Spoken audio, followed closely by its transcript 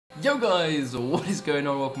Yo guys, what is going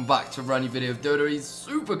on? Welcome back to a brand new video of WWE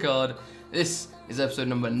Supercard. This is episode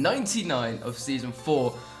number 99 of season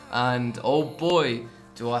 4, and oh boy,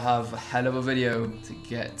 do I have a hell of a video to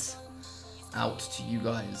get out to you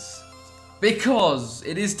guys. Because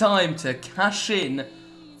it is time to cash in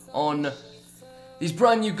on these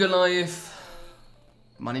brand new Growlithe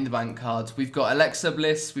Money in the Bank cards. We've got Alexa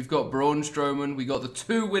Bliss, we've got Braun Strowman, we got the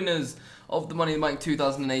 2 winners of the Money in the Bank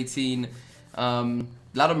 2018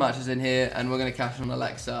 ladder matches in here, and we're going to cash in on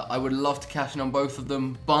Alexa. I would love to cash in on both of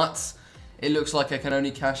them, but it looks like I can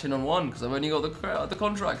only cash in on one because I've only got the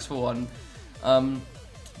contracts for one.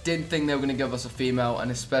 Didn't think they were going to give us a female,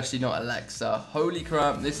 and especially not Alexa. Holy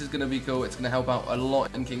crap, this is going to be cool. It's going to help out a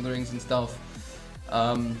lot in King of the Rings and stuff.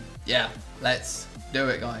 Yeah, let's do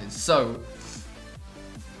it, guys. So,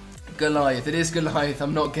 Growlithe. It is Growlithe.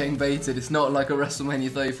 I'm not getting baited. It's not like a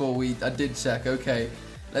WrestleMania 34. I did check. Okay,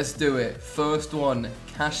 let's do it. First one,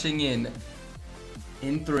 cashing in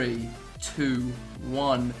 3, 2,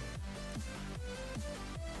 1.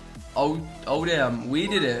 Oh damn, we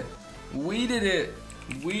did it. We did it.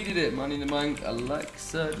 We did it. Money in the Bank,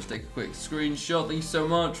 Alexa. Just take a quick screenshot. Thank you so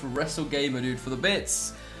much, WrestleGamer dude, for the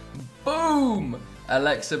bits. Boom!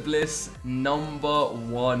 Alexa Bliss, number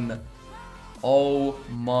 1. Oh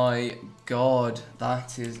my god,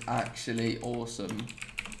 that is actually awesome.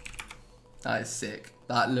 That is sick.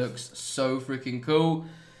 That looks so freaking cool.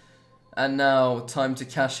 And now, time to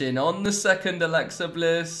cash in on the second Alexa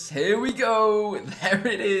Bliss. Here we go. There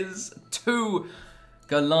it is. 2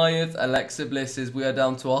 Growlithe Alexa Blisses. We are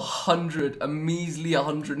down to 100, a measly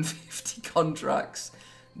 150 contracts.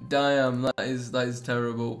 Damn, that is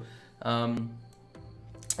terrible.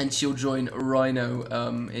 And she'll join Rhino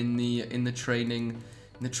in the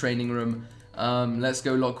training room. Let's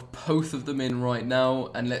go lock both of them in right now,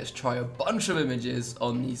 and let's try a bunch of images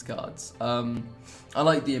on these cards. I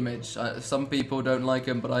like the image. Some people don't like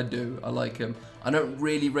them, but I do. I like them. I don't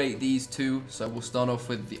really rate these two, so we'll start off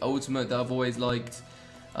with the ultimate that I've always liked.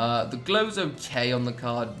 The glow's okay on the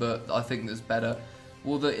card, but I think there's better.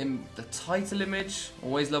 Well, the title image,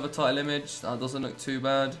 always love a title image. That doesn't look too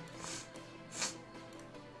bad.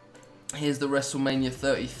 Here's the WrestleMania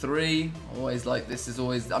 33. Always like this. Is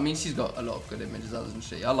always. I mean, she's got a lot of good images, hasn't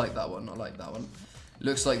she? I like that one. I like that one.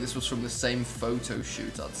 Looks like this was from the same photo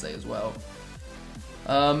shoot, I'd say, as well.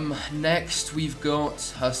 Next we've got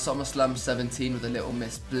her SummerSlam 17 with a little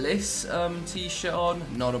Miss Bliss t-shirt on.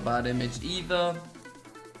 Not a bad image either.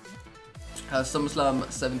 Her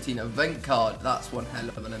SummerSlam 17 event card. That's one hell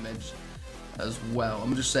of an image as well.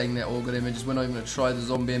 I'm just saying they're all good images. We're not even going to try the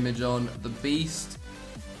zombie image on. The Beast.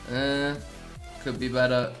 Could be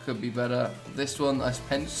better, could be better. This one, I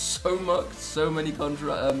spent so many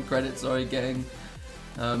credits, getting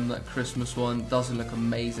that Christmas one. Doesn't look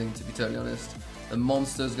amazing, to be totally honest. The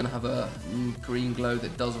monster's gonna have a green glow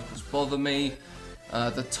that does, of course, bother me.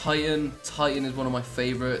 The Titan is one of my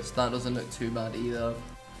favorites. That doesn't look too bad either.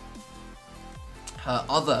 Her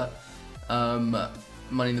other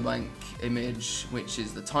Money in the Bank image, which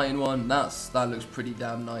is the Titan one, that looks pretty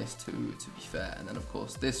damn nice to be fair. And then of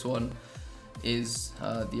course this one is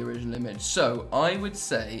the original image. So I would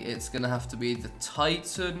say it's gonna have to be the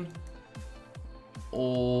Titan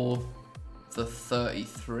or the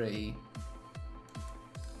 33.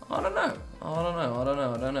 I don't know.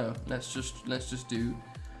 Let's just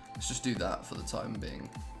do that for the time being.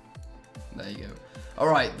 There you go.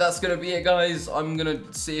 Alright, that's going to be it, guys. I'm going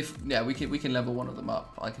to see if, yeah, we can level one of them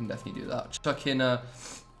up. I can definitely do that. Chuck in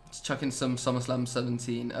some SummerSlam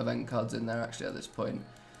 17 event cards in there, actually, at this point.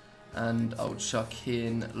 And I'll chuck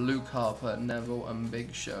in Luke Harper, Neville, and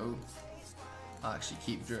Big Show. I'll actually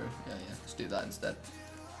keep Drew. Yeah, let's do that instead.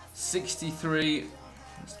 63.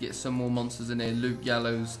 Let's get some more monsters in here. Luke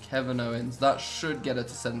Gallows, Kevin Owens. That should get her to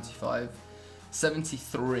 75.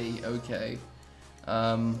 73, okay.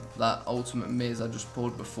 That Ultimate Miz I just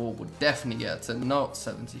pulled before would definitely get her to not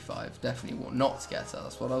 75. Definitely will not get her.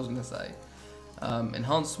 That's what I was going to say.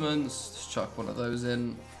 Enhancements. Just chuck one of those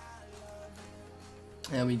in.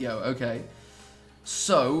 There we go. Okay.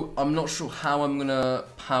 So, I'm not sure how I'm going to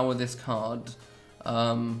power this card.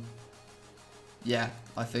 Yeah,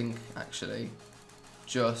 I think, actually,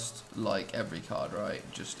 just like every card, right?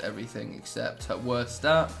 Just everything except her worst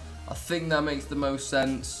stat. I think that makes the most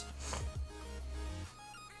sense.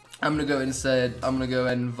 I'm going to go instead, I'm going to go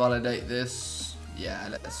and validate this. Yeah,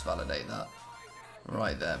 let's validate that.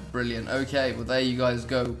 Right there, brilliant. Okay, well there you guys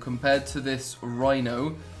go. Compared to this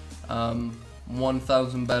Rhino,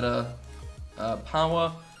 1,000 better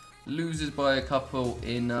power, loses by a couple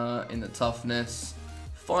in the toughness,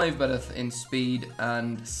 5 better in speed,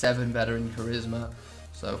 and 7 better in charisma.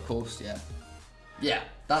 So of course, yeah,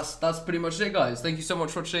 that's pretty much it, guys. Thank you so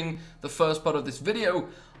much for watching the first part of this video.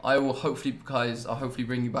 I will hopefully, guys, I'll hopefully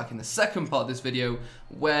bring you back in the second part of this video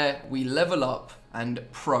where we level up and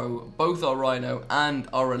pro both our Rhino and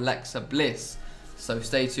our Alexa Bliss. So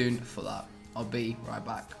stay tuned for that. I'll be right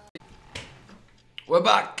back. We're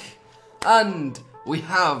back, and we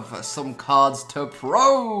have some cards to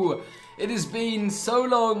pro. It has been so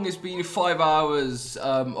long. It's been 5 hours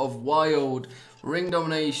of wild ring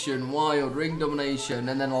domination,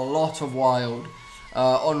 and then a lot of wild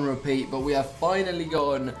on repeat. But we have finally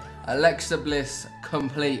gotten Alexa Bliss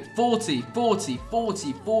complete. 40, 40,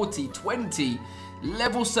 40, 40, 20.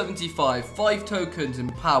 Level 75, 5 tokens in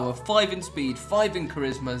power, 5 in speed, 5 in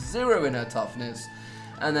charisma, 0 in her toughness.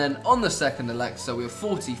 And then on the second Alexa, we have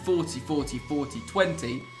 40, 40, 40, 40,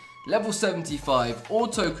 20. Level 75, all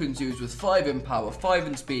tokens used with 5 in power, 5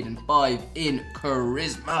 in speed, and 5 in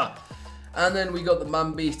charisma. And then we got the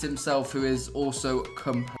man beast himself, who is also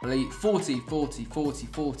complete. 40, 40, 40,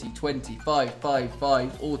 40, 20, 5, 5,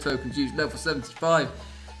 5, all tokens used, level 75.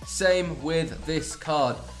 Same with this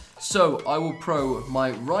card. So I will pro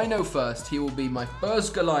my Rhino first. He will be my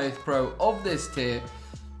first Goliath pro of this tier.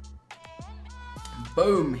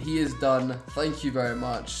 Boom, he is done. Thank you very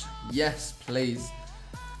much. Yes, please.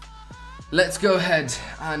 Let's go ahead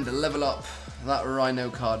and level up that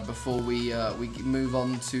Rhino card before we move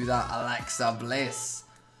on to that Alexa Bliss.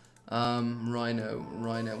 Rhino,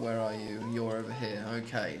 where are you? You're over here.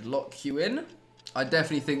 Okay, lock you in. I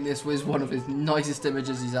definitely think this was one of his nicest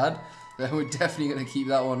images he's had. So we're definitely going to keep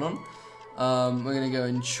that one on. We're going to go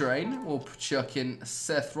and train. We'll chuck in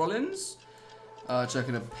Seth Rollins. Chuck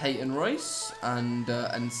in a Peyton Royce.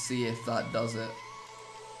 And see if that does it.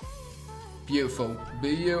 Beautiful.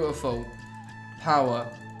 Beautiful. Power.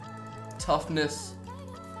 Toughness.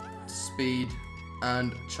 Speed.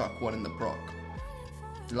 And chuck one in the proc.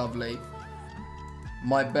 Lovely.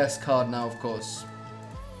 My best card now, of course.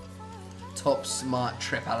 Top Smart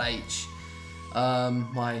Triple H.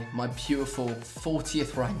 My beautiful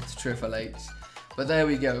 40th ranked Triple H. But there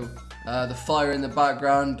we go. The fire in the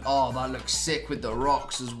background. Oh, that looks sick with the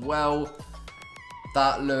rocks as well.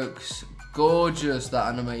 That looks gorgeous, that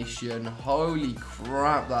animation. Holy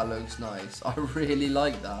crap, that looks nice. I really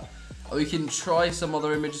like that. We can try some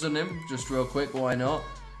other images on him, just real quick. Why not?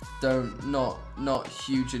 Not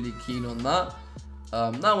hugely keen on that.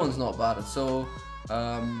 That one's not bad at all.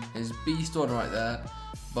 His beast one right there.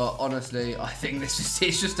 But honestly, I think this is,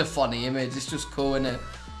 it's just a funny image. It's just cool, innit?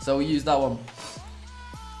 So we'll use that one.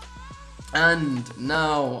 And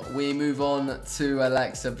now we move on to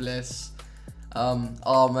Alexa Bliss.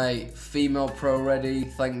 Oh mate, female pro ready.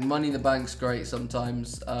 Think Money in the Bank's great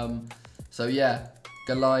sometimes. So yeah,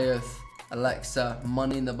 Goliath, Alexa,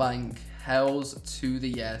 Money in the Bank. Hells to the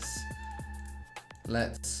yes.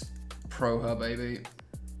 Let's pro her, baby.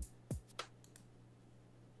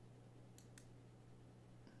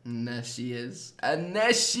 And there she is. And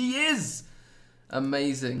there she is!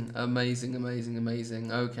 Amazing, amazing, amazing,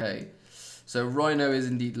 amazing. Okay. So Rhino is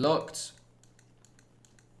indeed locked.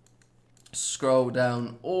 Scroll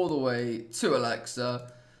down all the way to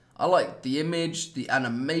Alexa. I like the image. The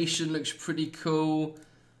animation looks pretty cool.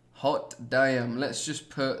 Hot damn. Let's just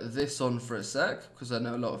put this on for a sec, because I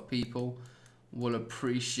know a lot of people will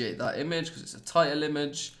appreciate that image because it's a title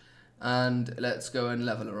image. And let's go and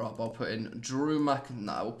level her up. I'll put in Drew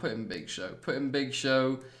Nah, we'll put in Big Show. Put in Big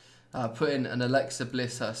Show. Put in an Alexa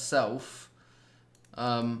Bliss herself.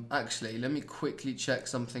 Actually, let me quickly check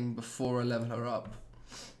something before I level her up.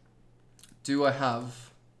 Do I have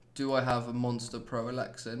a Monster Pro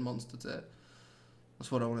Alexa in Monster Tier?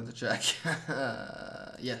 That's what I wanted to check.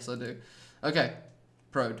 Yes, I do. Okay,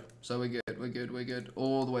 pro'd. So we're good.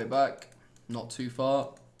 All the way back. Not too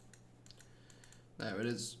far. There it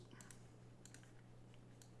is.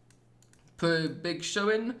 Put a Big Show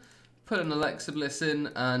in, put an Alexa Bliss in,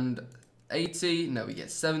 and 80, no, we get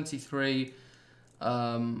 73.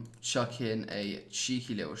 Chuck in a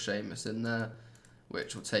cheeky little Sheamus in there,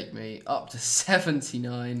 which will take me up to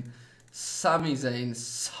 79. Sami Zayn,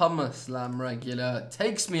 SummerSlam regular,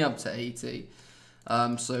 takes me up to 80.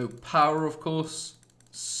 So power, of course,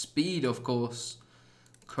 speed, of course,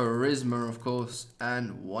 charisma, of course,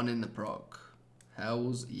 and one in the proc.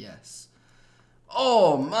 Hells yes.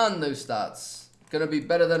 Oh man, those stats. Gonna be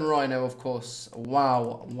better than Rhino, of course.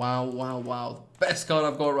 Wow, wow, wow, wow. The best card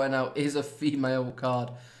I've got right now is a female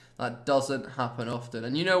card. That doesn't happen often.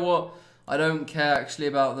 And you know what? I don't care actually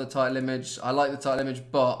about the title image. I like the title image,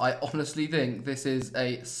 but I honestly think this is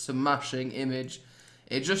a smashing image.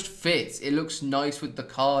 It just fits. It looks nice with the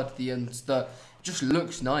card. It just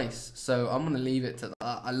looks nice. So I'm gonna leave it to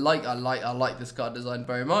that. I like this card design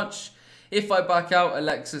very much. If I back out,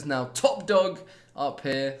 Alexa's now top dog up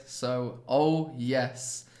here. So, oh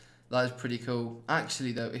yes, that is pretty cool.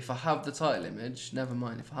 Actually though, if I have the title image, never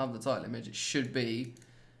mind, if I have the title image, it should be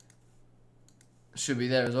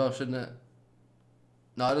there as well, shouldn't it?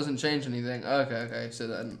 No, it doesn't change anything. Okay, so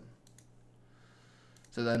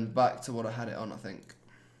then back to what I had it on, I think.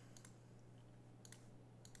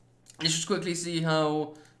 Let's just quickly see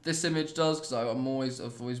how this image does, because I've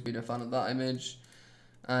always been a fan of that image,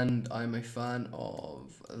 and I'm a fan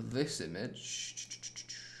of this image.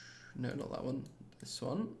 No, not that one. This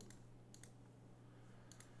one.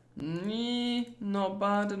 Not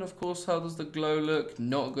bad. And of course, how does the glow look?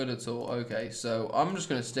 Not good at all. Okay, so I'm just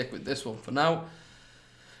gonna stick with this one for now.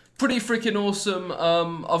 Pretty freaking awesome.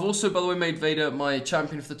 I've also, by the way, made Vader my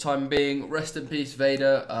champion for the time being. Rest in peace,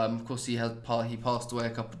 Vader. Of course, he passed away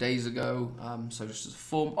a couple of days ago. So just as a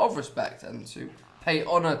form of respect and to pay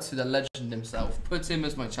honor to the legend himself, put him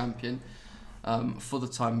as my champion for the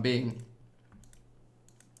time being.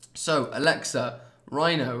 So Alexa,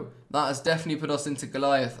 Rhino, that has definitely put us into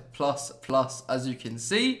Goliath plus, as you can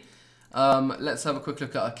see. Let's have a quick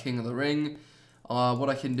look at our King of the Ring. What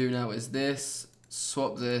I can do now is this.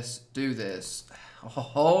 Swap this, do this.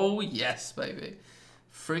 Oh yes, baby,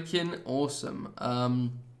 freaking awesome.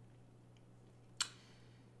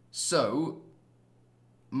 So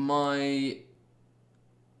my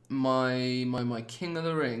King of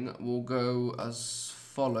the Ring will go as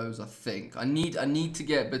follows. I think I need to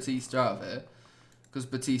get Batista out of here because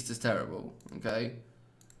Batista's terrible. Okay,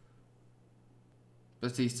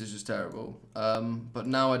 Batista's just terrible. But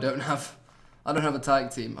now I don't have a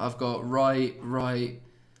tag team. I've got right,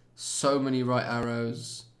 so many right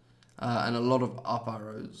arrows, and a lot of up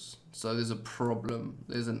arrows. So there's a problem.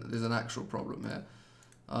 There's an actual problem here.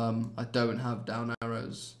 I don't have down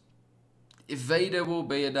arrows. If Vader will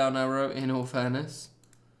be a down arrow, in all fairness.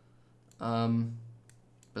 But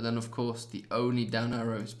then of course the only down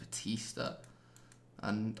arrow is Batista,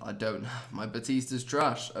 and I don't. My Batista's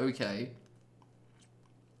trash. Okay.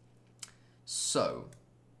 So.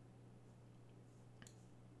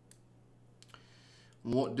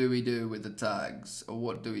 What do we do with the tags? Or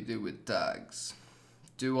what do we do with tags?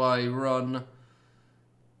 Do I run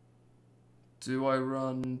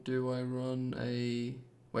a...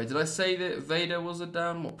 Wait, did I say that Vader was a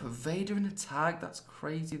down? What, put Vader in a tag? That's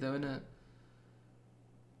crazy though, isn't it?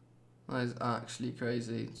 That is actually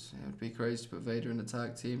crazy. It would be crazy to put Vader in a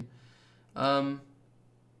tag team. Yeah,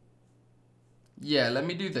 let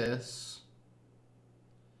me do this.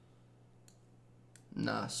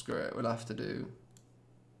 Nah, screw it. We'll have to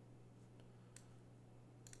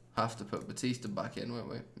put Batista back in, won't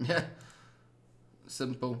we? Yeah.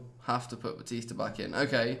 Simple. Have to put Batista back in.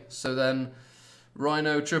 Okay, so then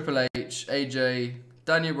Rhino, Triple H, AJ,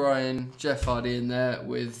 Daniel Bryan, Jeff Hardy in there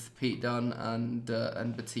with Pete Dunne and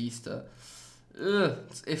Batista. Ugh,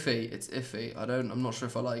 it's iffy. I'm not sure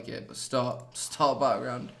if I like it, but start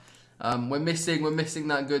Battleground. We're missing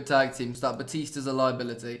that good tag team. So that Batista's a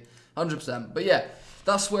liability, 100%. But yeah,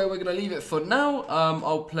 that's where we're gonna leave it for now.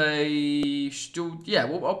 I'll play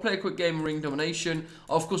a quick game of Ring Domination.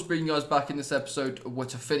 I'll of course bring you guys back in this episode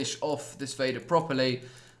to finish off this Vader properly.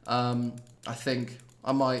 I think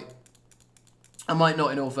I might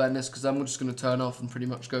not, in all fairness, because I'm just gonna turn off and pretty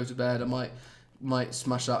much go to bed. I might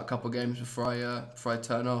smash out a couple games before I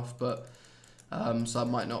turn off, but so I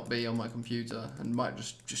might not be on my computer and might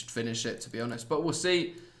just finish it, to be honest. But we'll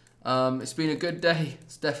see. It's been a good day.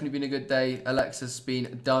 It's definitely been a good day. Alexa's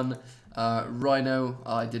been done. Rhino,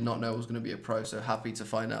 I did not know was going to be a pro, so happy to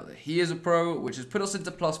find out that he is a pro, which has put us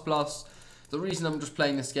into ++. The reason I'm just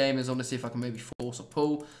playing this game is I want to see if I can maybe force a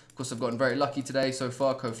pull. Of course, I've gotten very lucky today so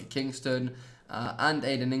far. Kofi Kingston and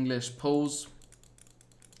Aiden English pulls.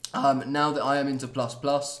 Now that I am into ++,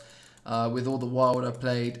 with all the Wild I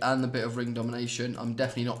played and the bit of Ring Domination, I'm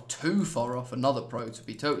definitely not too far off another pro, to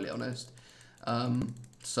be totally honest.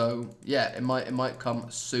 So yeah, it might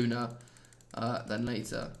come sooner than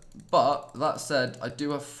later. But that said, I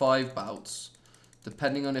do have 5 bouts.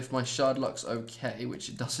 Depending on if my shard luck's okay, which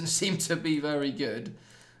it doesn't seem to be very good.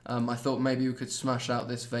 I thought maybe we could smash out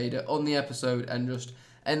this Vader on the episode and just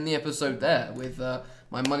end the episode there with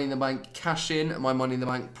my Money in the Bank cash in, my Money in the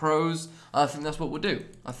Bank pros. I think that's what we'll do.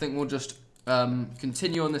 I think we'll just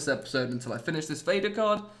continue on this episode until I finish this Vader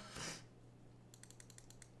card.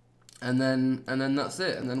 And then that's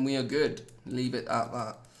it. And then we are good. Leave it at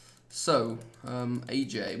that. So,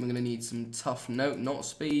 AJ, we're going to need some tough note, not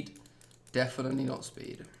speed. Definitely not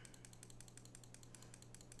speed.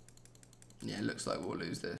 Yeah, it looks like we'll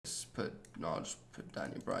lose this. I'll just put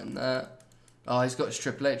Daniel Bryan there. Oh, he's got his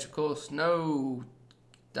Triple H, of course. No.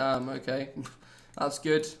 Damn, okay. That's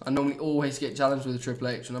good. I normally always get challenged with a Triple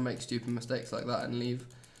H when I make stupid mistakes like that and leave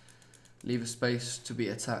a space to be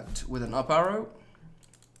attacked with an up arrow.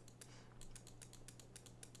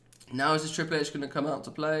 Now is this Triple H going to come out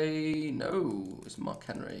to play? No, it's Mark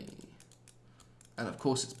Henry. And of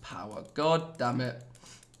course it's Power. God damn it.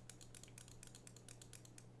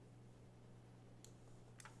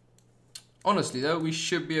 Honestly though, we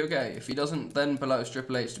should be okay. If he doesn't then pull out his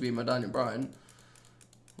Triple H to be my Daniel Bryan,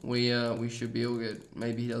 we should be all good.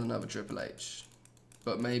 Maybe he doesn't have a Triple H.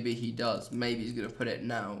 But maybe he does. Maybe he's going to put it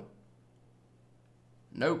now.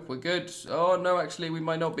 Nope, we're good. Oh no, actually we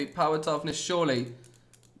might not be. Power toughness, surely.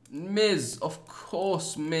 Miz, of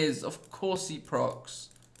course Miz. Of course he procs.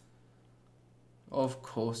 Of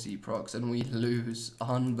course he procs. And we lose.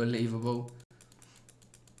 Unbelievable.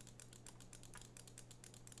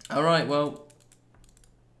 Alright, well.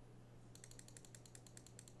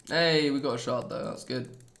 Hey, we got a shot though. That's good.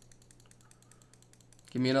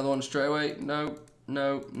 Give me another one straight away. No,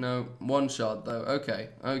 no, no. One shot though. Okay,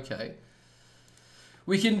 okay.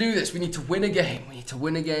 We can do this. We need to win a game. We need to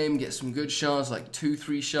win a game, get some good shards, like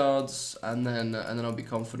 2-3 shards, and then I'll be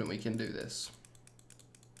confident we can do this.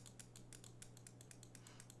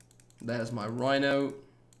 There's my Rhino.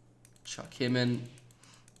 Chuck him in.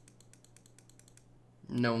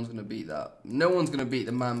 No one's gonna beat that. No one's gonna beat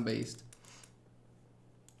the Man Beast.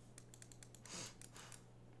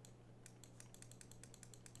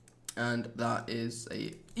 And that is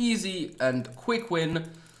a easy and quick win.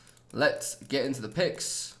 Let's get into the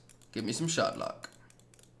picks. Give me some shard luck.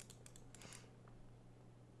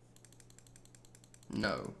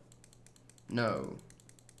 No. No.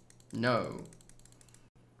 No.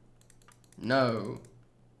 No.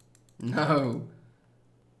 No.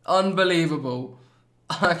 Unbelievable.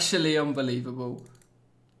 Actually unbelievable.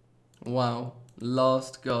 Wow.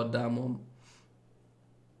 Last goddamn one.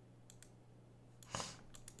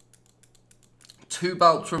 2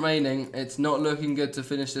 bouts remaining. It's not looking good to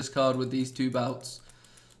finish this card with these 2 bouts.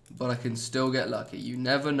 But I can still get lucky. You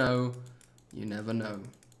never know. You never know.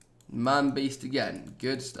 Man Beast again.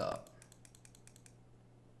 Good start.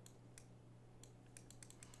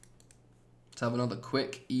 Let's have another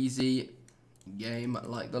quick, easy game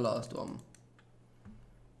like the last one.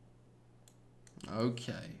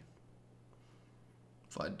 Okay.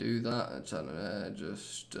 If I do that,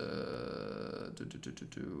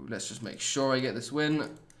 let's just make sure I get this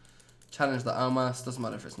win. Challenge the Almas. Doesn't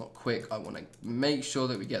matter if it's not quick. I want to make sure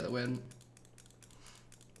that we get the win.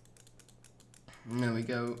 There we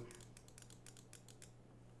go.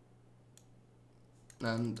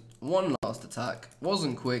 And one last attack.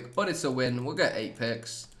 Wasn't quick, but it's a win. We'll get 8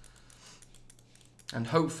 picks. And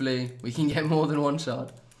hopefully we can get more than 1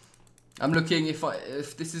 shard. I'm looking if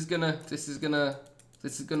this is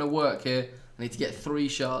gonna work here. I need to get 3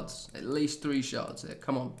 shards. At least 3 shards here.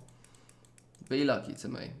 Come on. Be lucky to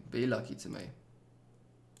me. Be lucky to me.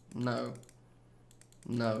 No.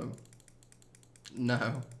 No.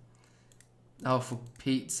 No. Oh, for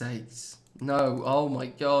Pete's sakes. No. Oh my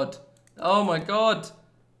god. Oh my god.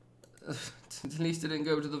 At least it didn't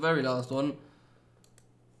go to the very last one.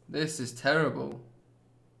 This is terrible.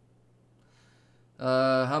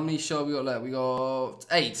 How many shards we got left? We got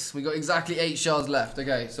 8. We got exactly 8 shards left.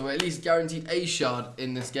 Okay, so we're at least guaranteed a shard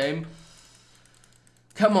in this game.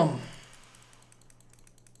 Come on.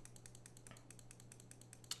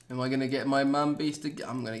 Am I going to get my Man Beast again?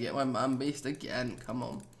 I'm going to get my Man Beast again. Come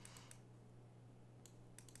on.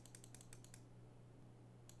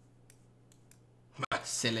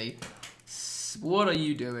 Silly. What are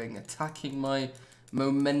you doing? Attacking my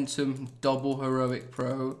momentum double heroic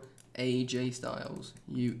pro AJ Styles.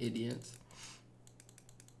 You idiot.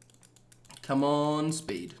 Come on,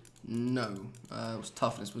 speed. No. It was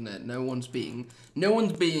toughness, wasn't it? No one's beating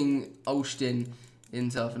Austin in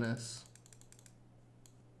toughness.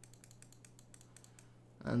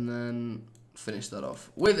 And then finish that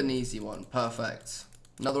off with an easy one. Perfect.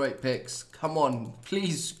 Another 8 picks. Come on.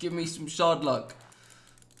 Please give me some shard luck.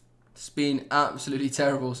 It's been absolutely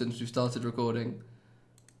terrible since we started recording.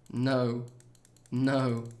 No.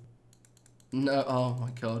 No. No. Oh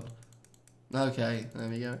my god. Okay. There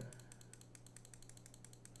we go.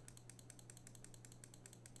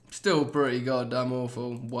 Still pretty goddamn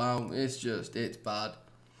awful. Wow. It's bad.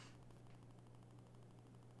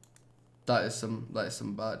 That is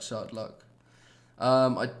some bad shard luck.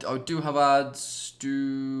 I do have ads.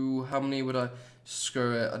 How many would I?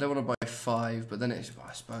 Screw it. I don't want to buy 5, but then I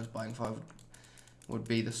suppose buying 5 would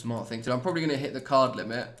be the smart thing to do. I'm probably going to hit the card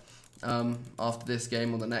limit after this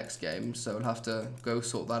game or the next game, so I'll have to go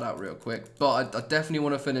sort that out real quick. But I definitely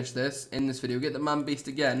want to finish this in this video. Get the Man Beast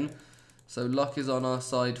again, so luck is on our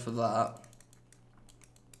side for that.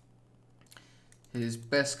 His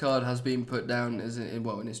best card has been put down as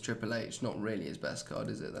well in his Triple H. Not really his best card,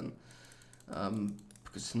 is it then?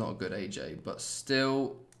 Because it's not a good AJ, but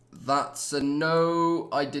still, that's a no.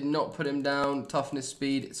 I did not put him down. Toughness,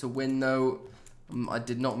 speed. It's a win though. I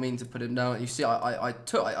did not mean to put him down. You see, I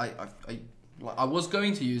was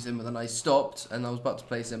going to use him, but then I stopped and I was about to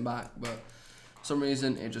place him back, but for some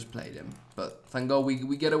reason it just played him. But thank God we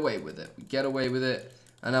get away with it. We get away with it,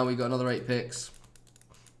 and now we got another 8 picks.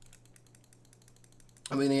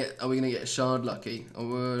 Are we gonna get shard lucky?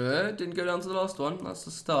 Oh, didn't go down to the last one. That's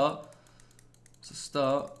the start. It's a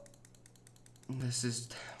start. This is,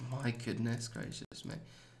 my goodness gracious me.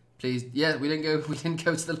 Please, yeah, we didn't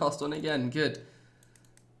go to the last one again. Good.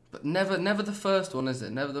 But never the first one, is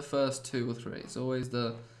it? Never the first 2 or 3. It's always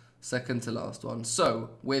the second to last one. So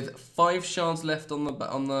with 5 shards left on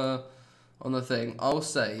the thing, I'll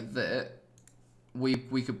say that we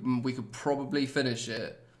could probably finish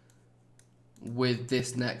it with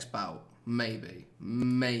this next bout. Maybe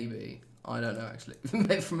I don't know actually.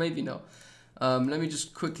 maybe not. Let me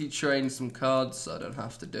just quickly train some cards so I don't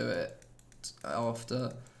have to do it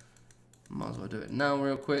after. Might as well do it now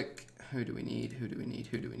real quick. Who do we need?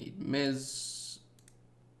 Miz.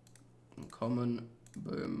 Common.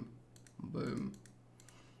 Boom. Boom.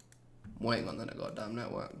 Waiting on the goddamn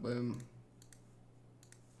network. Boom.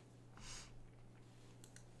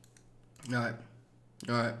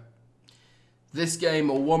 Alright. This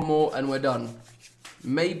game or one more and we're done.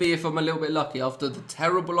 Maybe if I'm a little bit lucky after the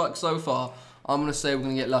terrible luck so far, I'm going to say we're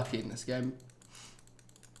going to get lucky in this game.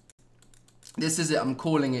 This is it, I'm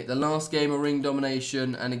calling it. The last game of ring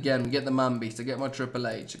domination, and again, we get the Man Beast, I get my Triple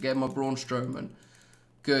H, I get my Braun Strowman.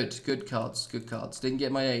 Good cards. Didn't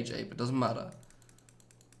get my AJ, but doesn't matter.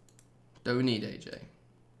 Don't need AJ.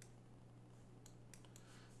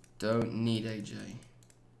 Don't need AJ.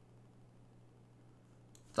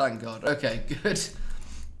 Thank God. Okay, good.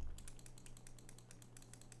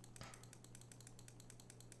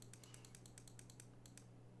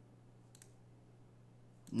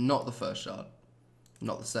 Not the first shard.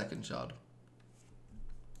 Not the second shard.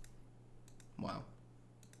 Wow.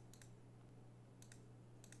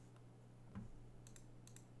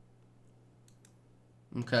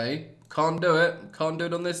 Okay. Can't do it. Can't do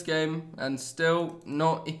it on this game. And still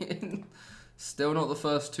not in. Still not the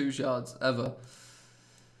first 2 shards ever.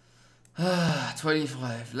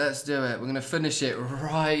 25. Let's do it. We're going to finish it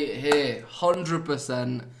right here.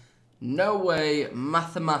 100%. No way,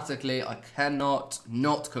 mathematically, I cannot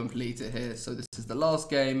not complete it here. So this is the last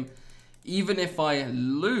game. Even if I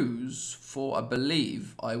lose for, I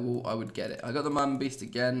believe, I would get it. I got the Man Beast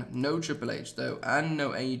again. No Triple H though, and no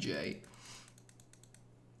AJ.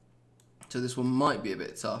 So this one might be a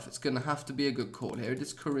bit tough. It's going to have to be a good call here. It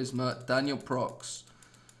is Charisma, Daniel Prox.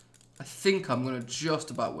 I think I'm going to just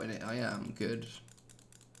about win it. I am. Good.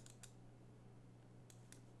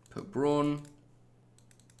 Put Braun.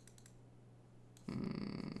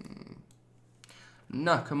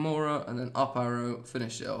 Nakamura, and then up arrow,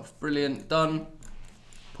 finish it off. Brilliant, done.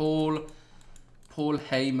 Paul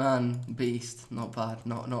Heyman Beast, not bad,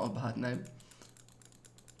 not a bad name.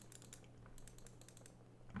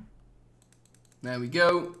 There we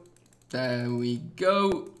go.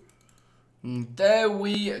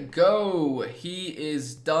 He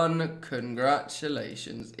is done.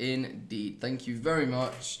 Congratulations indeed. Thank you very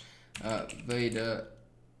much, Vader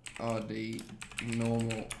RD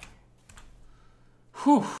normal.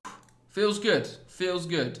 Whew. Feels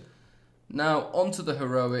good. Now onto the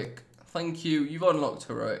heroic. Thank you. You've unlocked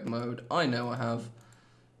heroic mode. I know I have.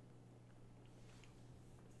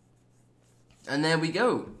 And there we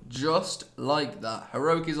go. Just like that.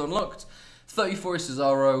 Heroic is unlocked. 34 is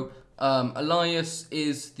Cesaro. Elias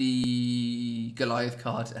is the Goliath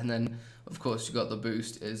card. And then, of course, you got the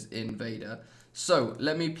boost is Invader. So,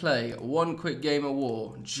 let me play one quick game of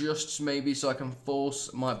war. Just maybe so I can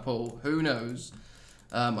force my pull. Who knows?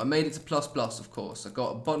 I made it to ++, of course. I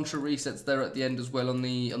got a bunch of resets there at the end as well on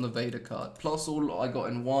the Vader card. Plus all I got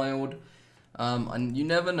in wild. And you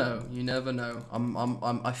never know.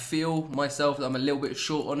 I feel myself that I'm a little bit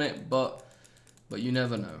short on it, but you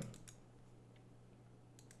never know.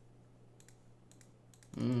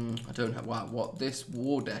 I don't have. Wow, what this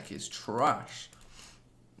war deck is trash.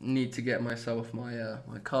 Need to get myself my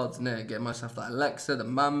my cards in there. Get myself that Alexa, the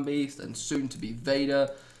Man Beast, and soon to be Vader.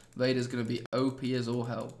 Vader's gonna be OP as all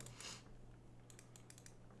hell.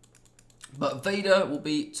 But Vader will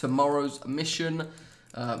be tomorrow's mission.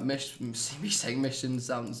 Me saying mission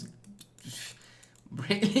sounds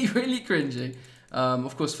really cringy.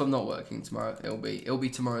 Of course, if I'm not working tomorrow, it'll be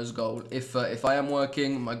tomorrow's goal. If I am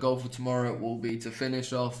working, my goal for tomorrow will be to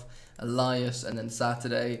finish off Elias, and then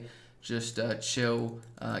Saturday just chill,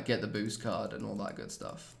 get the boost card and all that good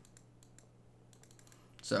stuff.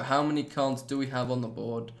 So how many cards do we have on the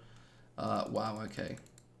board? Wow, okay.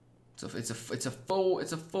 So it's a full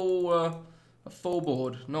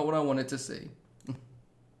board. Not what I wanted to see.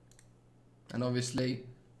 And obviously,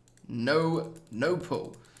 no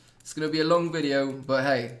pull. It's gonna be a long video, but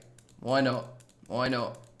hey, why not? Why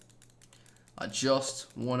not? I just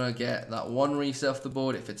wanna get that one reset off the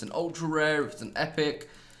board. If it's an ultra rare, if it's an epic,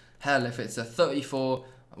 hell, if it's a 34,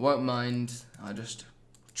 I won't mind. I just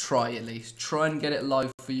try at least. Try and get it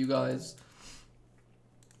live for you guys.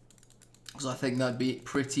 Because I think that'd be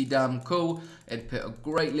pretty damn cool. It'd put a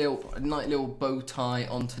great little, nice little bow tie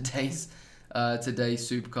on today's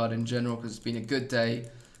Supercard in general, because it's been a good day.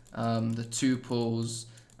 The 2 pulls,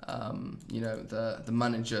 you know, the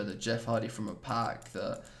manager, the Jeff Hardy from a pack,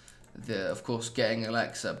 of course getting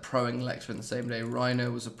Alexa, proing Alexa in the same day.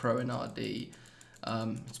 Rhino was a pro in RD.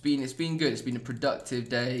 It's been good. It's been a productive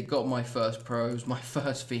day. Got my first pros, my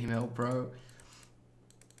first female pro.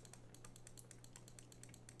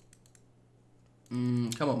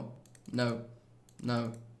 Come on, no.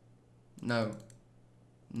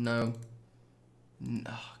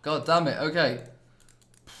 God damn it. Okay,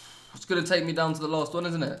 it's gonna take me down to the last one,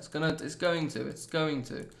 isn't it? It's going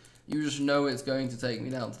to. You just know it's going to take me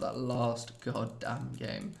down to that last goddamn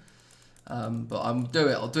game. But I'll do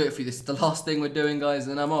it for you. This is the last thing we're doing, guys,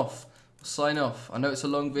 and I'm off. I'll sign off. I know it's a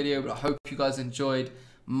long video, but I hope you guys enjoyed.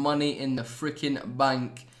 Money in the freaking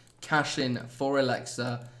bank. Cash in for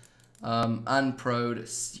Alexa. And Prode.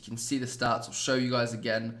 You can see the stats. I'll show you guys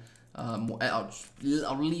again. I'll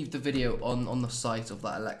leave the video on the site of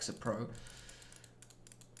that Alexa Pro.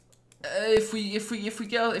 If we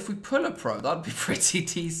pull a pro, that'd be pretty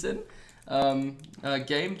decent. Game.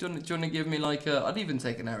 Do you want to give me like a? I'd even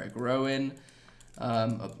take an Eric Rowan.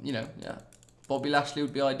 You know, yeah. Bobby Lashley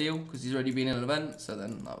would be ideal because he's already been in an event. So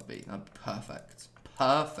then that'd be perfect.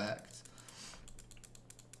 Perfect.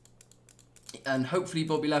 And hopefully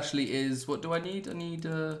Bobby Lashley is. What do I need? I need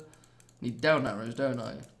down arrows, don't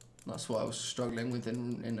I? That's what I was struggling with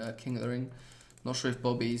in King of the Ring. Not sure if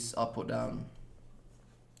Bobby's up or down.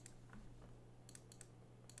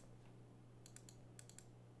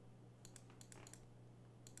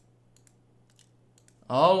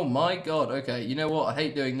 Oh my god, okay, you know what, I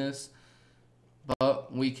hate doing this,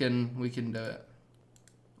 but we can do it.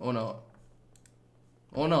 Or not.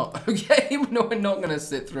 Or not. Okay, no, we're not gonna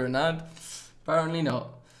sit through an ad. Apparently not.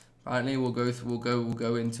 Apparently we'll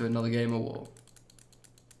go into another game of war.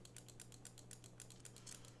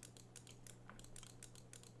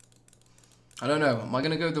 I don't know, am I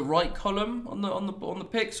gonna go the right column on the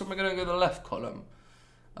picks, or am I gonna go the left column?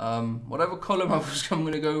 Whatever column I'm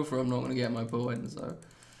gonna go for, I'm not gonna get my points. So,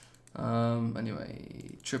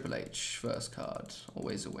 anyway, Triple H first card,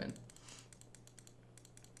 always a win.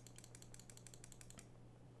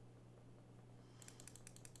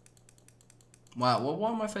 Wow, well,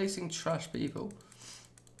 why am I facing trash people?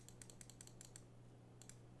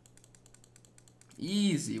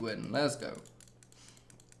 Easy win. Let's go.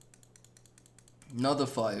 Another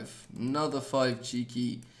 5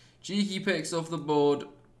 cheeky picks off the board.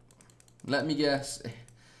 Let me guess.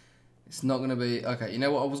 It's not gonna be okay. You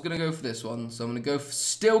know what? I was gonna go for this one, so I'm gonna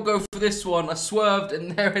still go for this one. I swerved,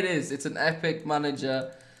 and there it is. It's an epic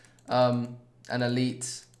manager, an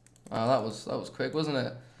elite. Wow, that was quick, wasn't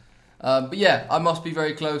it? But yeah, I must be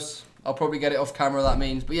very close. I'll probably get it off camera. That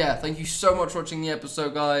means. But yeah, thank you so much for watching the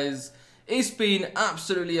episode, guys. It's been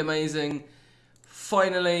absolutely amazing.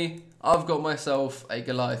 Finally, I've got myself a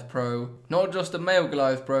Goliath Pro. Not just a male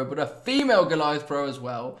Goliath Pro, but a female Goliath Pro as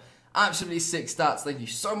well. Absolutely sick stats. Thank you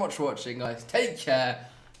so much for watching, guys. Take care.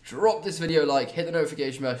 Drop this video a like. Hit the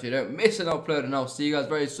notification bell so you don't miss an upload. And I'll see you guys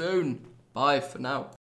very soon. Bye for now.